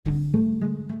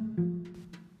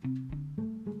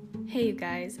Hey you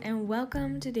guys, and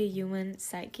welcome to the Human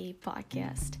Psyche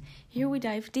podcast. Here we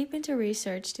dive deep into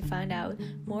research to find out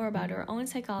more about our own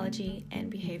psychology and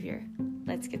behavior.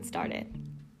 Let's get started.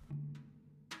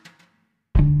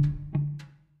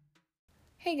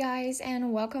 Hey guys,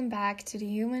 and welcome back to the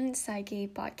Human Psyche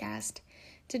podcast.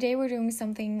 Today we're doing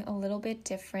something a little bit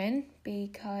different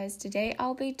because today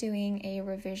I'll be doing a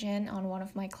revision on one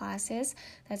of my classes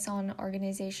that's on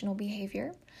organizational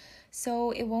behavior.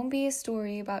 So it won't be a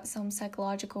story about some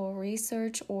psychological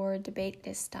research or debate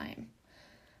this time.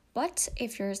 But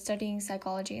if you're studying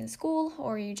psychology in school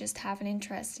or you just have an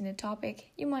interest in a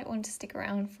topic, you might want to stick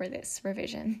around for this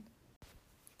revision.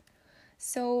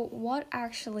 So what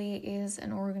actually is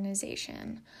an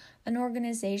organization? An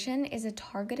organization is a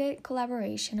targeted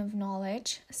collaboration of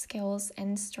knowledge, skills,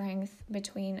 and strength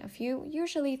between a few,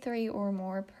 usually 3 or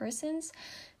more persons,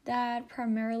 that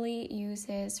primarily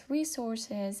uses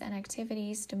resources and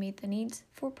activities to meet the needs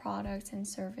for products and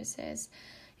services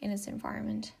in its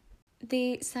environment.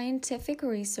 The scientific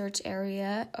research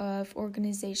area of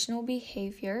organizational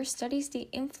behavior studies the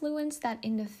influence that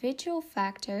individual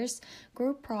factors,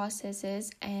 group processes,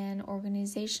 and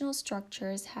organizational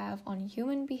structures have on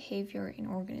human behavior in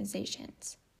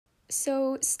organizations.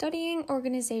 So studying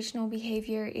organizational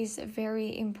behavior is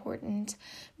very important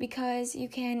because you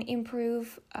can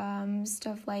improve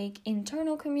stuff like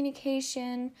internal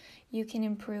communication, you can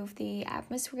improve the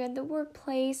atmosphere at the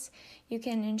workplace, you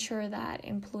can ensure that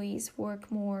employees work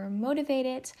more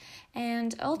motivated,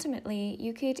 and ultimately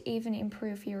you could even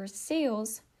improve your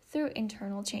sales through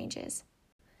internal changes.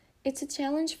 It's a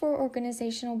challenge for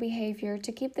organizational behavior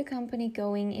to keep the company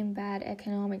going in bad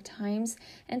economic times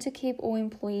and to keep all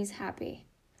employees happy.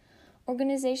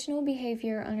 Organizational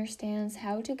behavior understands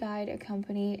how to guide a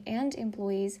company and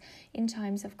employees in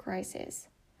times of crisis.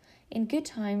 In good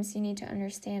times, you need to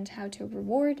understand how to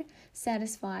reward,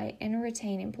 satisfy, and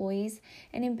retain employees,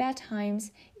 and in bad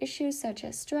times, issues such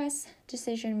as stress,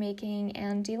 decision-making,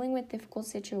 and dealing with difficult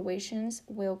situations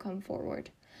will come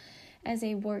forward. As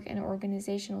a work and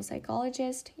organizational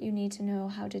psychologist, you need to know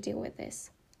how to deal with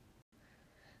this.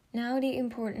 Now, the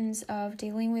importance of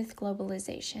dealing with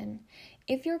globalization.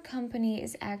 If your company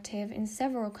is active in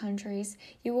several countries,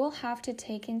 you will have to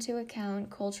take into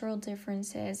account cultural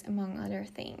differences, among other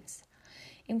things.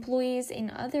 Employees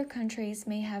in other countries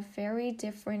may have very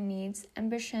different needs,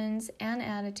 ambitions, and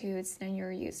attitudes than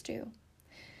you're used to.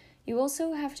 You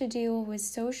also have to deal with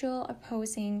social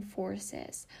opposing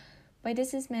forces. By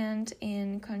this is meant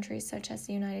in countries such as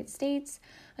the United States,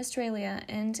 Australia,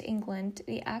 and England,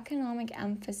 the economic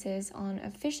emphasis on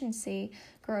efficiency,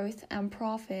 growth, and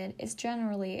profit is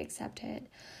generally accepted,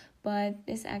 but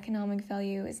this economic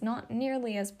value is not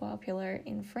nearly as popular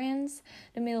in France,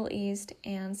 the Middle East,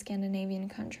 and Scandinavian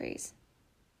countries.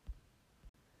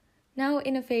 Now,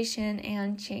 innovation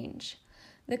and change.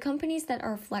 The companies that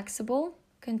are flexible,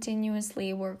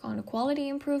 continuously work on quality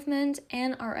improvement,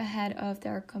 and are ahead of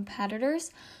their competitors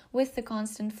with the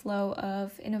constant flow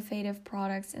of innovative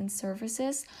products and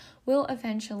services will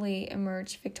eventually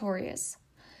emerge victorious.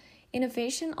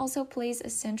 Innovation also plays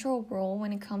a central role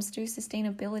when it comes to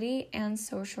sustainability and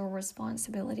social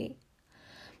responsibility.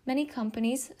 Many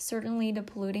companies, certainly the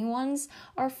polluting ones,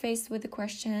 are faced with the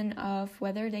question of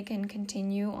whether they can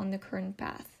continue on the current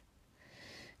path.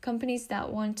 Companies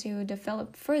that want to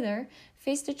develop further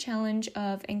face the challenge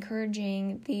of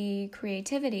encouraging the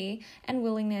creativity and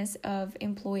willingness of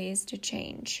employees to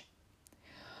change.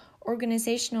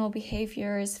 Organizational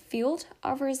behaviors field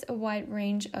offers a wide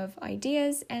range of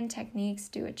ideas and techniques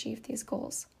to achieve these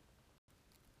goals.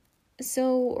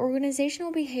 So,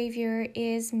 organizational behavior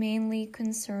is mainly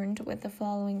concerned with the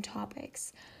following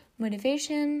topics: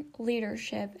 motivation,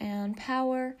 leadership and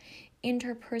power,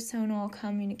 interpersonal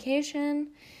communication,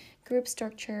 group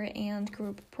structure and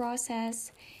group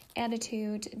process,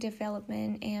 attitude,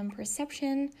 development and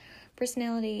perception,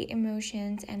 personality,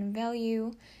 emotions and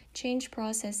value, change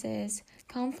processes,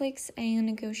 conflicts and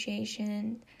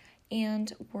negotiation,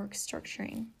 and work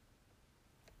structuring.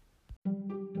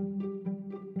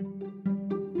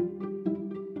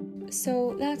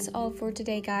 So that's all for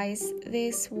today, guys.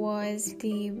 This was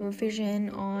the revision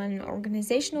on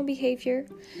organizational behavior.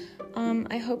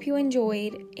 I hope you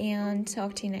enjoyed, and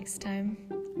talk to you next time.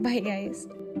 Bye, guys.